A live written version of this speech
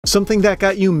Something that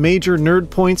got you major nerd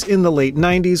points in the late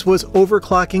 90s was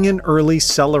overclocking an early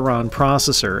Celeron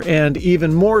processor, and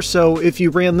even more so if you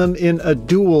ran them in a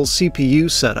dual CPU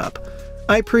setup.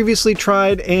 I previously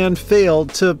tried and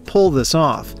failed to pull this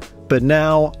off, but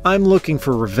now I'm looking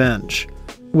for revenge.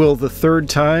 Will the third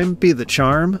time be the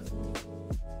charm?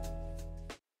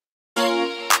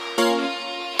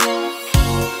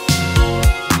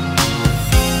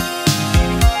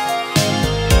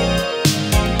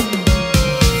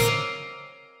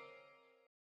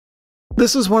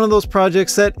 This is one of those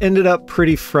projects that ended up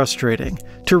pretty frustrating.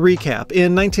 To recap,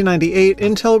 in 1998,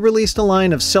 Intel released a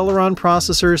line of Celeron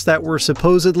processors that were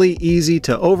supposedly easy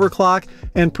to overclock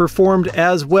and performed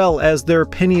as well as their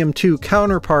Pentium 2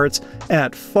 counterparts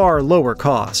at far lower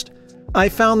cost. I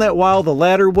found that while the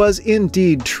latter was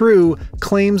indeed true,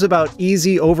 claims about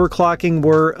easy overclocking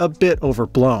were a bit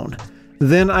overblown.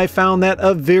 Then I found that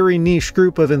a very niche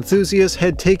group of enthusiasts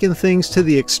had taken things to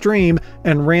the extreme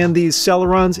and ran these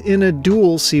Celerons in a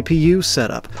dual CPU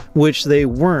setup, which they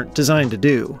weren't designed to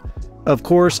do. Of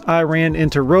course, I ran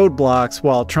into roadblocks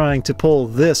while trying to pull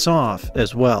this off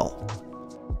as well.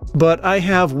 But I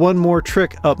have one more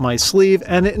trick up my sleeve,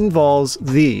 and it involves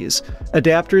these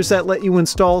adapters that let you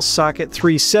install socket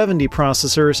 370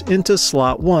 processors into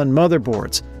slot 1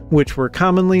 motherboards, which were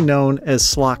commonly known as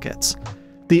slockets.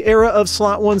 The era of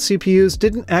slot 1 CPUs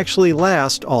didn't actually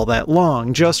last all that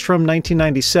long, just from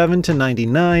 1997 to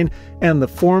 99, and the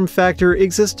form factor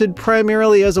existed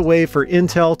primarily as a way for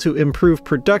Intel to improve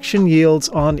production yields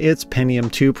on its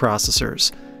Pentium 2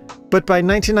 processors. But by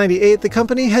 1998, the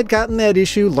company had gotten that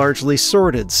issue largely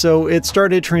sorted, so it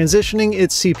started transitioning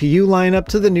its CPU lineup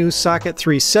to the new Socket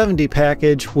 370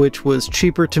 package, which was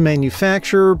cheaper to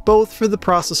manufacture both for the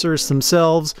processors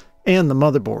themselves and the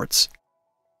motherboards.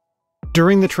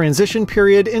 During the transition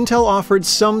period, Intel offered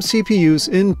some CPUs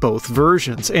in both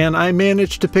versions, and I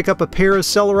managed to pick up a pair of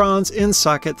Celerons in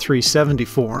Socket 370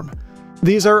 form.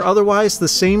 These are otherwise the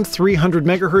same 300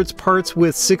 MHz parts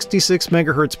with 66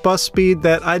 MHz bus speed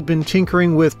that I'd been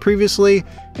tinkering with previously,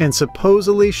 and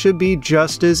supposedly should be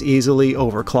just as easily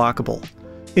overclockable.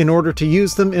 In order to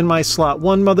use them in my slot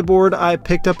 1 motherboard, I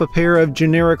picked up a pair of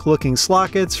generic-looking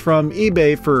slockets from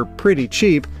eBay for pretty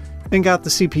cheap, and got the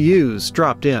CPUs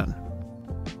dropped in.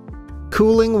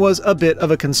 Cooling was a bit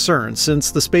of a concern,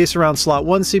 since the space around slot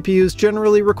 1 CPUs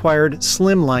generally required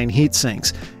slimline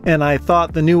heatsinks, and I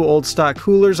thought the new old stock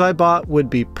coolers I bought would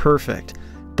be perfect.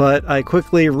 But I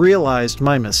quickly realized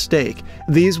my mistake.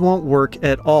 These won't work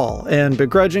at all, and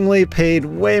begrudgingly paid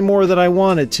way more than I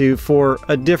wanted to for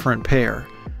a different pair.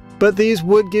 But these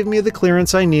would give me the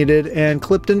clearance I needed and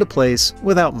clipped into place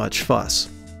without much fuss.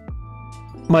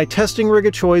 My testing rig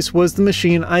of choice was the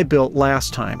machine I built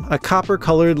last time, a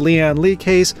copper-colored Lian Li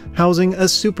case housing a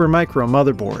Supermicro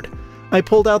motherboard. I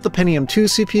pulled out the Pentium 2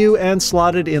 CPU and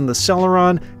slotted in the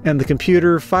Celeron, and the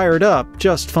computer fired up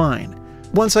just fine.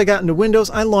 Once I got into Windows,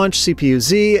 I launched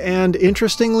CPU-Z, and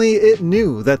interestingly, it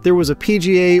knew that there was a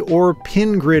PGA or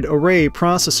pin grid array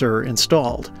processor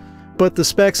installed. But the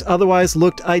specs otherwise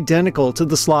looked identical to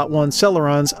the slot 1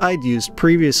 Celerons I'd used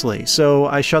previously, so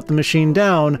I shut the machine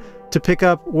down to pick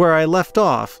up where I left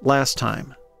off last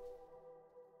time.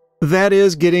 That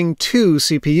is, getting two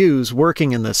CPUs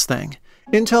working in this thing.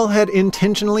 Intel had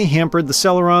intentionally hampered the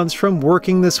Celerons from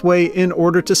working this way in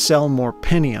order to sell more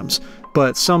Pentiums,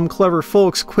 but some clever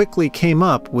folks quickly came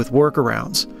up with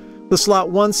workarounds. The slot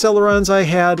 1 Celerons I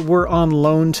had were on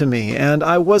loan to me, and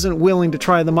I wasn't willing to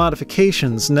try the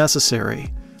modifications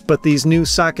necessary. But these new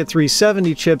Socket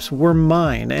 370 chips were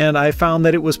mine, and I found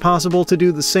that it was possible to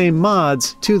do the same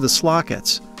mods to the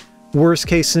slockets. Worst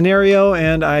case scenario,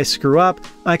 and I screw up,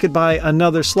 I could buy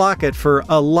another slocket for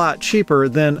a lot cheaper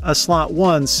than a slot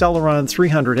 1 Celeron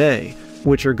 300A,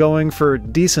 which are going for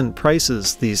decent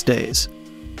prices these days.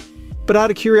 But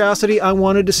out of curiosity, I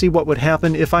wanted to see what would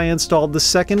happen if I installed the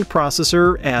second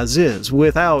processor as is,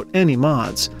 without any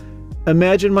mods.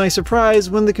 Imagine my surprise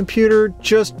when the computer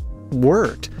just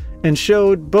worked and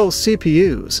showed both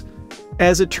CPUs.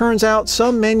 As it turns out,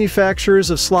 some manufacturers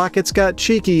of slockets got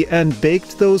cheeky and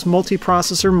baked those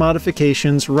multiprocessor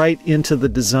modifications right into the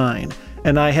design,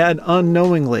 and I had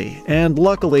unknowingly, and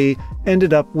luckily,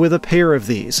 ended up with a pair of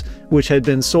these, which had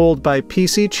been sold by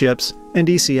PC Chips and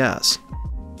ECS.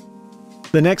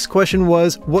 The next question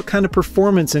was, what kind of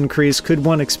performance increase could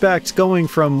one expect going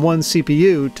from one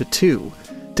CPU to two?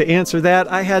 To answer that,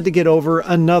 I had to get over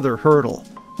another hurdle.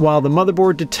 While the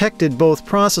motherboard detected both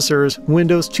processors,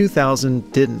 Windows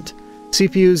 2000 didn't.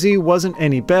 CPU-Z wasn't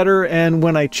any better, and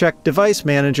when I checked Device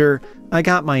Manager, I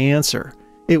got my answer.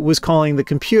 It was calling the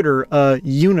computer a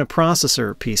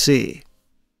uniprocessor PC.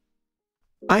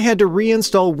 I had to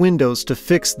reinstall Windows to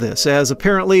fix this, as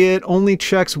apparently it only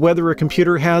checks whether a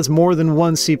computer has more than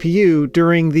one CPU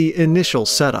during the initial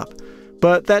setup.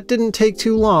 But that didn't take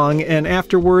too long, and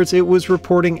afterwards it was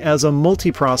reporting as a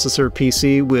multiprocessor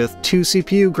PC with 2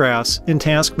 CPU graphs in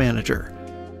Task Manager.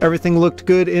 Everything looked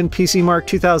good in PC Mark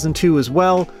 2002 as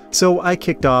well, so I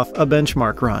kicked off a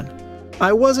benchmark run.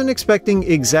 I wasn't expecting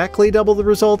exactly double the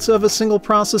results of a single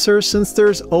processor since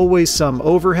there's always some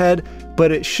overhead,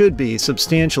 but it should be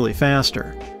substantially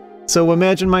faster. So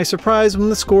imagine my surprise when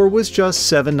the score was just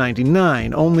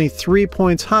 799, only 3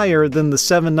 points higher than the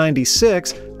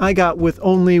 796 I got with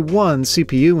only one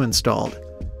CPU installed.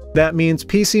 That means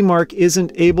PC Mark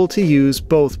isn't able to use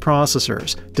both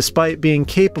processors, despite being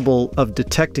capable of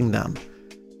detecting them.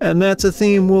 And that's a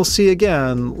theme we'll see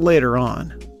again later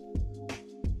on.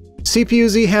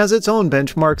 CPUs has its own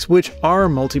benchmarks which are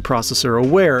multiprocessor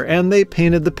aware, and they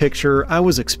painted the picture I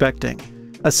was expecting.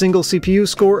 A single CPU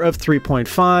score of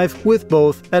 3.5 with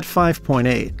both at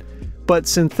 5.8. But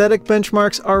synthetic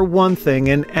benchmarks are one thing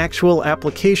and actual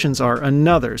applications are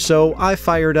another, so I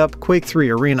fired up Quake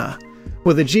 3 Arena.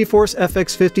 With a GeForce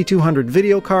FX 5200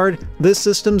 video card, this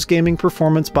system's gaming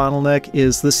performance bottleneck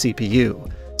is the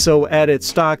CPU. So at its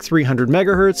stock 300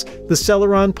 MHz, the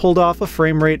Celeron pulled off a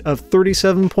frame rate of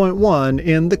 37.1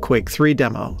 in the Quake 3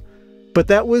 demo. But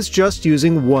that was just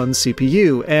using one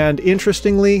CPU, and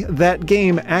interestingly, that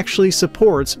game actually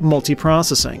supports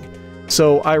multiprocessing.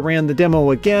 So I ran the demo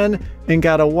again and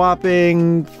got a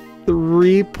whopping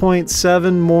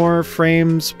 3.7 more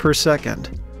frames per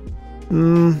second.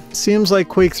 Seems like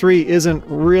Quake 3 isn't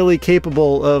really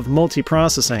capable of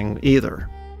multiprocessing either.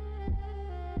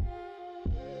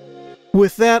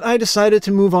 With that, I decided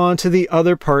to move on to the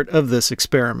other part of this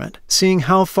experiment, seeing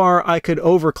how far I could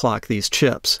overclock these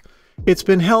chips. It's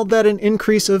been held that an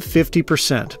increase of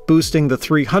 50%, boosting the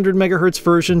 300 MHz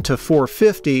version to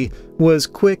 450, was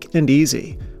quick and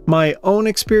easy. My own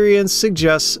experience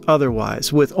suggests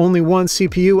otherwise, with only one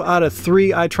CPU out of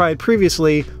 3 I tried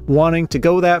previously wanting to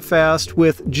go that fast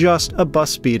with just a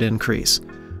bus speed increase.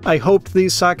 I hoped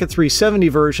these Socket 370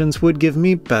 versions would give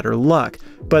me better luck,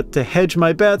 but to hedge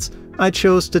my bets, I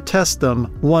chose to test them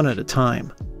one at a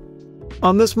time.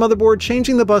 On this motherboard,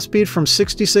 changing the bus speed from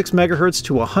 66 MHz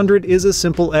to 100 is as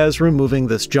simple as removing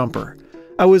this jumper.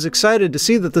 I was excited to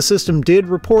see that the system did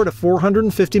report a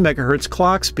 450 MHz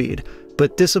clock speed,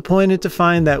 but disappointed to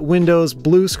find that Windows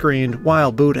blue-screened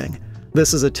while booting.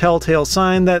 This is a telltale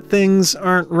sign that things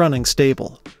aren't running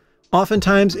stable.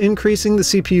 Oftentimes, increasing the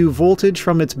CPU voltage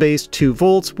from its base 2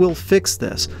 volts will fix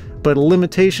this, but a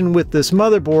limitation with this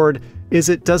motherboard is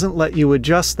it doesn't let you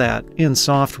adjust that in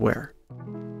software.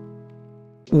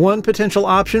 One potential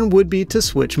option would be to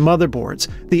switch motherboards.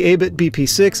 The Abit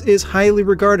BP6 is highly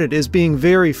regarded as being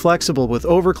very flexible with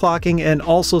overclocking and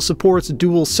also supports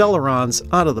dual Celerons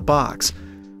out of the box.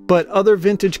 But other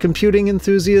vintage computing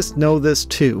enthusiasts know this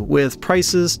too, with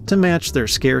prices to match their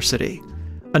scarcity.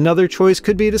 Another choice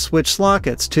could be to switch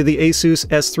sockets to the Asus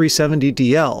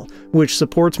S370DL, which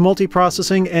supports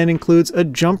multiprocessing and includes a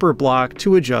jumper block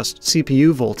to adjust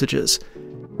CPU voltages.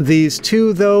 These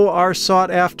two, though, are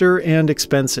sought after and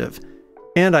expensive,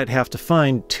 and I'd have to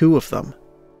find 2 of them.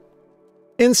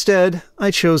 Instead, I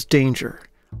chose Danger.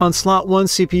 On slot 1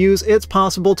 CPUs, it's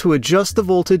possible to adjust the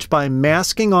voltage by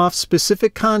masking off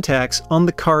specific contacts on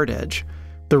the card edge.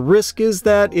 The risk is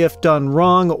that if done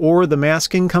wrong or the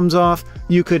masking comes off,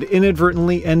 you could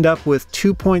inadvertently end up with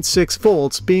 2.6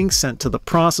 volts being sent to the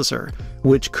processor,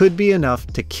 which could be enough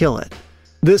to kill it.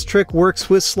 This trick works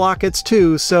with sockets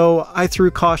too, so I threw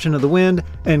caution to the wind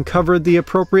and covered the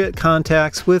appropriate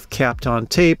contacts with Kapton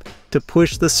tape to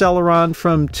push the Celeron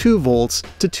from 2 volts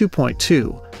to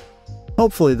 2.2.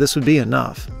 Hopefully this would be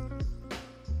enough.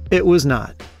 It was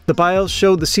not. The BIOS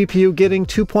showed the CPU getting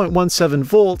 2.17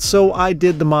 volts, so I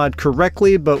did the mod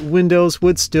correctly, but Windows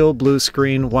would still blue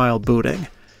screen while booting.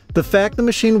 The fact the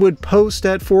machine would post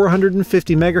at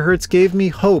 450 MHz gave me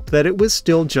hope that it was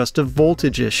still just a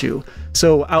voltage issue,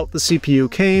 so out the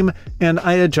CPU came, and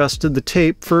I adjusted the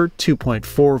tape for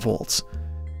 2.4 volts.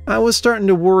 I was starting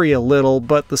to worry a little,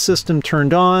 but the system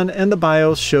turned on and the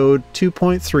BIOS showed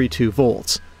 2.32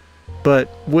 volts. But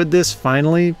would this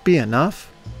finally be enough?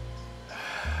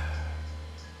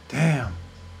 Damn.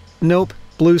 Nope.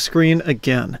 Blue screen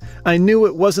again. I knew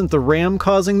it wasn't the RAM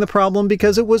causing the problem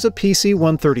because it was a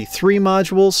PC133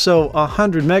 module, so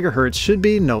 100 MHz should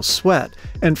be no sweat.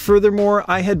 And furthermore,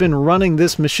 I had been running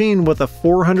this machine with a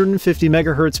 450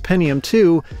 MHz Pentium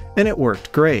 2, and it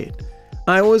worked great.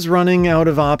 I was running out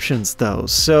of options though,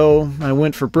 so I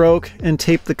went for broke and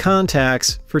taped the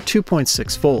contacts for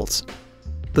 2.6 volts.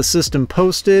 The system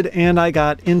posted and I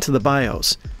got into the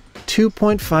BIOS.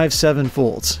 2.57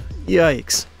 volts.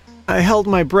 Yikes. I held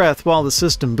my breath while the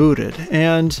system booted,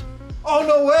 and... oh,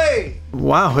 no way!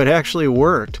 Wow, it actually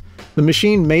worked. The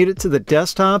machine made it to the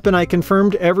desktop and I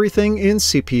confirmed everything in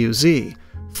CPU-Z.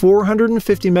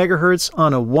 450 MHz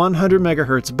on a 100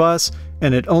 MHz bus,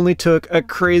 and it only took a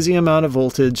crazy amount of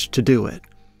voltage to do it.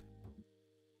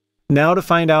 Now to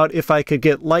find out if I could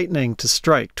get lightning to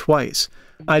strike twice.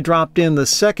 I dropped in the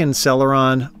second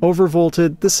Celeron,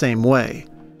 overvolted the same way.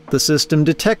 The system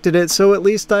detected it, so at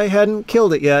least I hadn't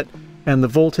killed it yet, and the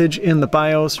voltage in the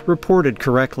BIOS reported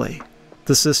correctly.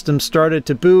 The system started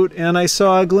to boot, and I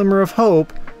saw a glimmer of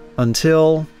hope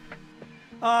until...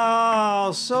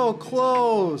 oh, so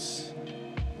close!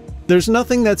 There's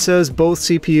nothing that says both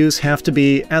CPUs have to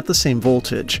be at the same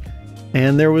voltage.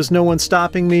 And there was no one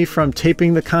stopping me from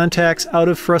taping the contacts out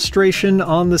of frustration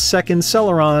on the second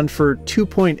Celeron for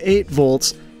 2.8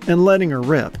 volts and letting her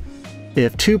rip.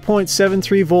 If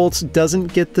 2.73 volts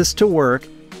doesn't get this to work,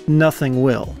 nothing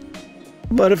will.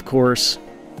 But of course,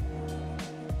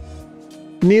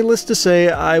 needless to say,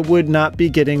 I would not be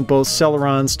getting both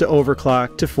Celerons to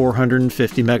overclock to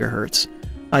 450 MHz.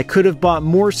 I could have bought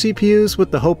more CPUs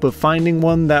with the hope of finding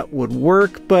one that would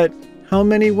work, but how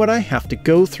many would I have to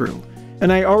go through?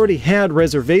 And I already had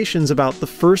reservations about the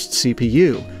first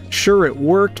CPU. Sure, it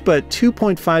worked, but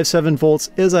 2.57 volts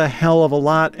is a hell of a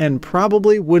lot and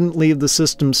probably wouldn't leave the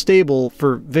system stable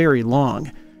for very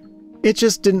long. It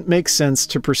just didn't make sense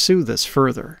to pursue this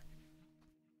further.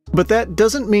 But that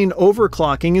doesn't mean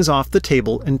overclocking is off the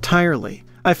table entirely.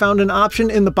 I found an option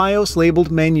in the BIOS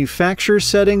labeled manufacturer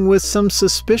setting with some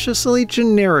suspiciously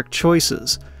generic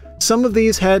choices. Some of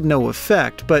these had no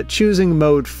effect, but choosing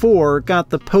mode 4 got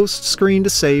the post screen to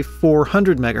say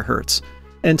 400 MHz.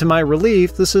 And to my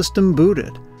relief, the system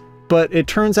booted. But it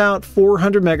turns out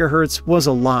 400 MHz was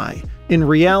a lie. In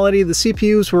reality, the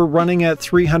CPUs were running at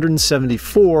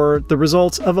 374, the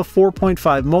results of a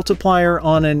 4.5 multiplier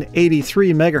on an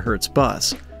 83 MHz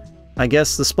bus. I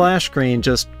guess the splash screen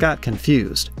just got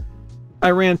confused. I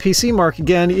ran PCMark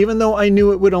again, even though I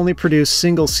knew it would only produce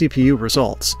single CPU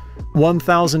results.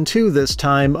 1002 this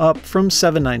time, up from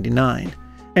 799.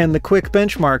 And the quick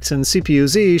benchmarks in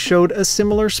CPU-Z showed a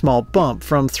similar small bump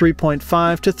from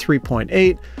 3.5 to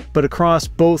 3.8, but across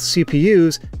both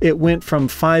CPUs it went from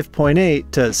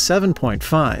 5.8 to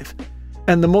 7.5.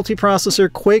 And the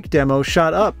multiprocessor Quake demo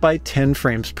shot up by 10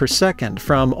 frames per second,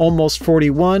 from almost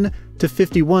 41 to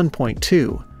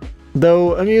 51.2.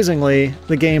 Though, amusingly,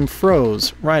 the game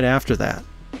froze right after that.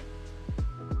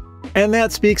 And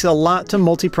that speaks a lot to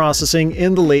multiprocessing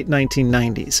in the late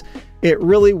 1990s. It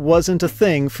really wasn't a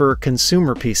thing for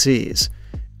consumer PCs.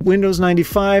 Windows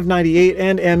 95, 98,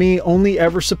 and ME only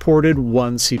ever supported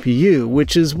one CPU,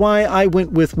 which is why I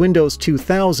went with Windows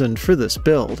 2000 for this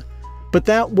build. But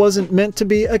that wasn't meant to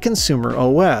be a consumer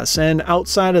OS, and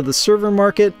outside of the server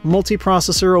market,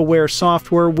 multiprocessor-aware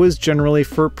software was generally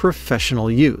for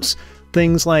professional use.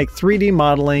 Things like 3D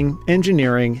modeling,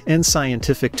 engineering, and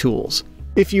scientific tools.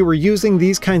 If you were using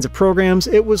these kinds of programs,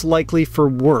 it was likely for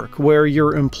work, where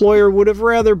your employer would have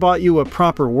rather bought you a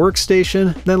proper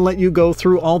workstation than let you go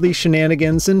through all these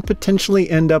shenanigans and potentially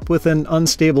end up with an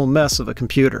unstable mess of a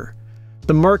computer.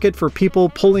 The market for people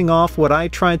pulling off what I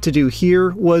tried to do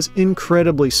here was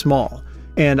incredibly small,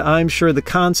 and I'm sure the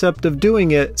concept of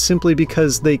doing it simply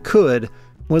because they could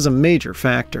was a major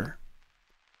factor.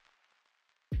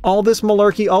 All this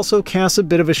malarkey also casts a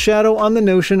bit of a shadow on the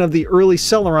notion of the early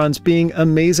Celerons being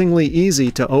amazingly easy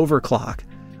to overclock.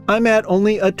 I'm at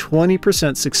only a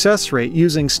 20% success rate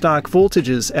using stock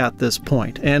voltages at this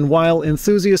point, and while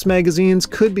enthusiast magazines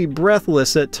could be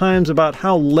breathless at times about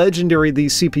how legendary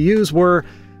these CPUs were,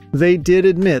 they did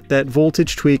admit that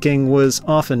voltage tweaking was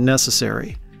often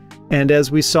necessary. And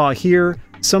as we saw here,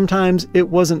 sometimes it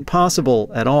wasn't possible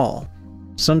at all.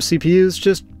 Some CPUs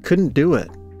just couldn't do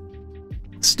it.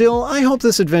 Still, I hope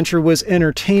this adventure was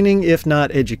entertaining if not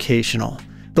educational.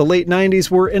 The late 90s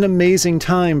were an amazing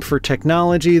time for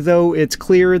technology, though it's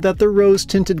clear that the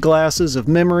rose-tinted glasses of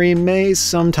memory may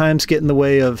sometimes get in the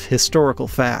way of historical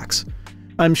facts.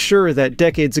 I'm sure that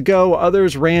decades ago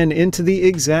others ran into the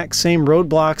exact same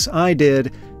roadblocks I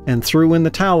did and threw in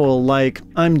the towel like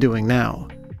I'm doing now.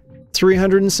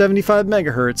 375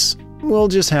 MHz will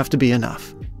just have to be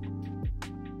enough.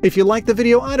 If you liked the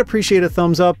video, I'd appreciate a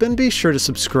thumbs up and be sure to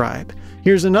subscribe.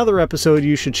 Here's another episode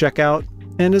you should check out,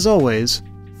 and as always,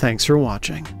 thanks for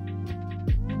watching.